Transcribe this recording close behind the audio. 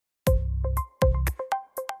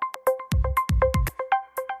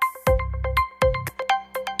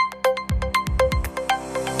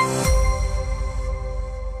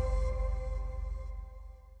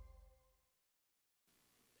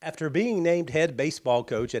After being named head baseball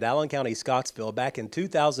coach at Allen County Scottsville back in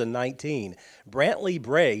 2019, Brantly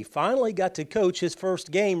Bray finally got to coach his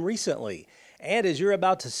first game recently. And as you're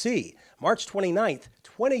about to see, March 29th,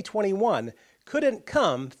 2021 couldn't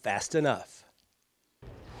come fast enough.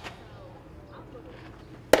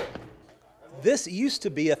 This used to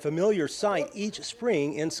be a familiar sight each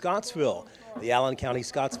spring in Scottsville. The Allen County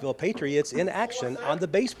Scottsville Patriots in action on the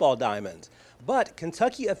baseball diamonds. But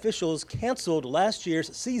Kentucky officials canceled last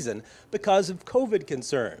year's season because of COVID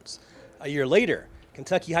concerns. A year later,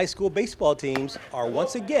 Kentucky high school baseball teams are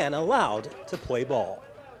once again allowed to play ball.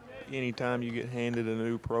 Anytime you get handed a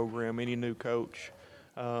new program, any new coach,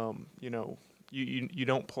 you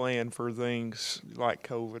don't plan for things like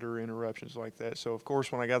COVID or interruptions like that. So, of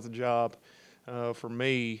course, when I got the job, for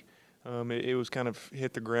me, it was kind of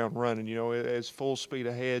hit the ground running, as full speed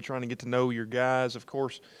ahead, trying to get to know your guys. Of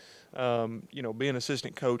course, being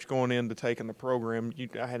assistant coach going into taking the program,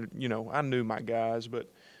 I knew my guys, but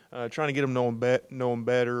trying to get them know them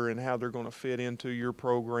better and how they're going to fit into your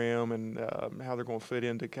program and how they're going to fit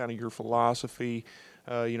into kind of your philosophy.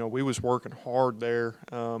 We was working hard there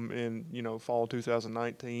in, fall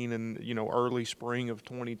 2019 and, early spring of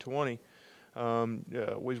 2020. We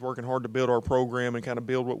was working hard to build our program and kind of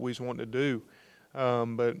build what we was wanting to do.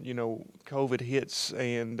 But COVID hits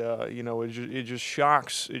and it just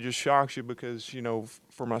shocks you because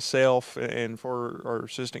for myself and for our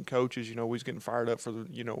assistant coaches, we was getting fired up for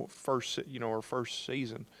the our first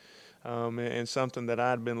season, and something that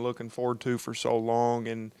I'd been looking forward to for so long.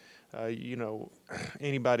 And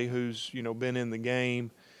anybody who's been in the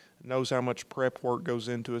game knows how much prep work goes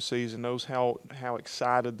into a season, knows how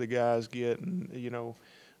excited the guys get, and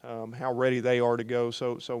how ready they are to go.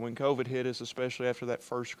 So when COVID hit us, especially after that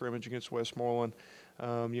first scrimmage against Westmoreland,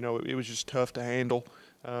 it was just tough to handle.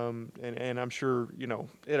 And I'm sure,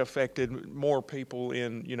 it affected more people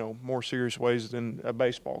in, more serious ways than a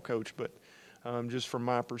baseball coach. But just from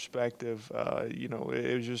my perspective,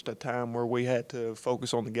 it was just a time where we had to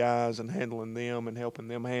focus on the guys and handling them and helping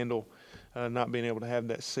them handle not being able to have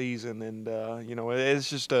that season. And, it's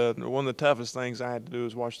just one of the toughest things I had to do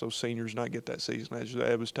is watch those seniors not get that season.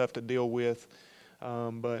 It was tough to deal with.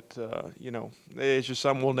 But it's just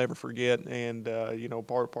something we'll never forget. And,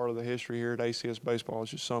 part of the history here at ACS Baseball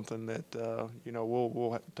is just something that,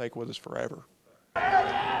 we'll have to take with us forever.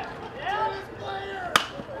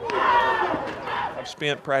 I've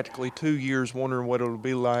spent practically 2 years wondering what it would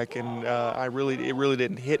be like, and it really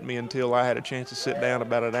didn't hit me until I had a chance to sit down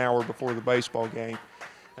about an hour before the baseball game.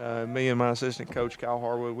 Me and my assistant coach, Kyle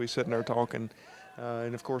Harwood, we sitting there talking,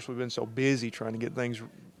 and of course we've been so busy trying to get things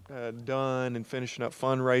done and finishing up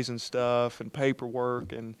fundraising stuff and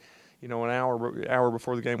paperwork, and an hour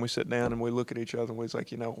before the game we sit down and we look at each other and we're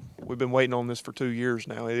like, we've been waiting on this for 2 years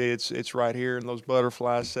now. It's right here, and those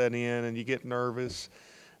butterflies set in and you get nervous.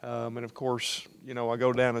 And of course, I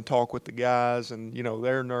go down and talk with the guys, and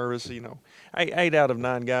they're nervous. 8 out of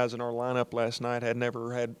 9 guys in our lineup last night had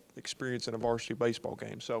never had experience in a varsity baseball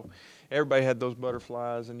game, so everybody had those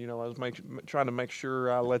butterflies. And I was trying to make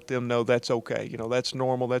sure I let them know that's okay. That's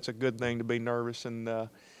normal. That's a good thing to be nervous. And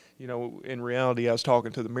in reality, I was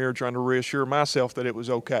talking to the mirror, trying to reassure myself that it was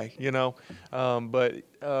okay.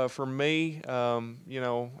 But for me,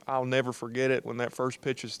 I'll never forget it when that first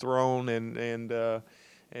pitch is thrown and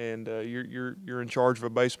you're in charge of a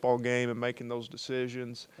baseball game and making those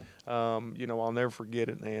decisions. I'll never forget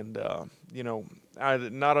it. And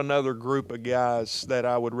not another group of guys that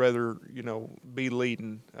I would rather be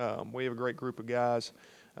leading. We have a great group of guys,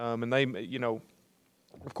 and they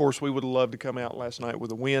of course we would have loved to come out last night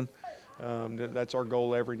with a win. That's our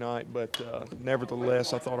goal every night. But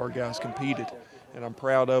nevertheless, I thought our guys competed, and I'm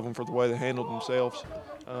proud of them for the way they handled themselves.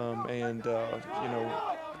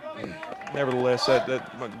 Nevertheless,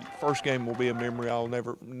 that my first game will be a memory I'll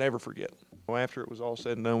never forget. After it was all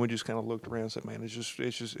said and done, we just kind of looked around and said, "Man,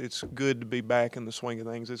 it's good to be back in the swing of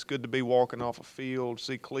things. It's good to be walking off a field,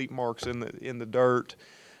 see cleat marks in the dirt,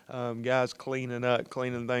 guys cleaning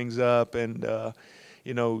things up, and it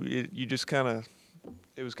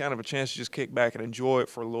was kind of a chance to just kick back and enjoy it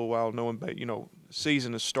for a little while, knowing that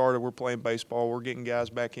season has started. We're playing baseball. We're getting guys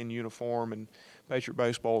back in uniform, and Patriot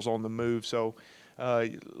baseball's on the move. So."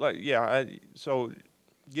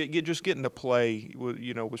 Just getting to play,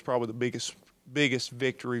 was probably the biggest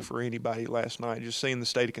victory for anybody last night. Just seeing the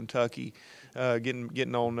state of Kentucky,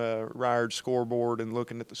 getting on Ryard's scoreboard and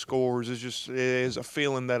looking at the scores is a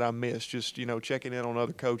feeling that I miss. Just checking in on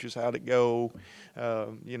other coaches, how'd it go?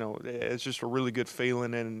 It's just a really good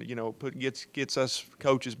feeling, and gets us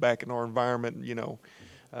coaches back in our environment.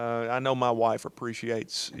 I know my wife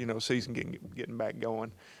appreciates season getting back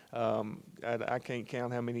going. I can't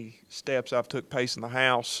count how many steps I've took pacing the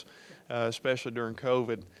house, especially during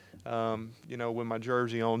COVID, you know, with my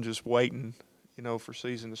jersey on, just waiting, you know, for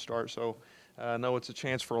season to start. So I know it's a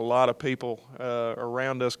chance for a lot of people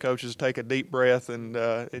around us coaches to take a deep breath and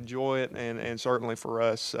enjoy it, and certainly for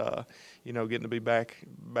us, you know, getting to be back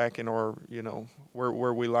in our, you know,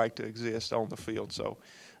 where we like to exist on the field. So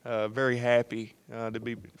very happy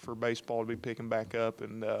for baseball to be picking back up,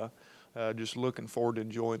 and just looking forward to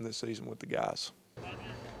enjoying this season with the guys.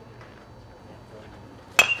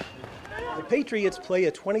 The Patriots play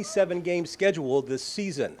a 27-game schedule this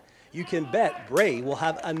season. You can bet Bray will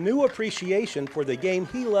have a new appreciation for the game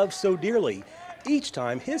he loves so dearly each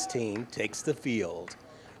time his team takes the field.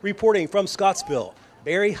 Reporting from Scottsville,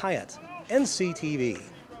 Barry Hyatt, NCTV.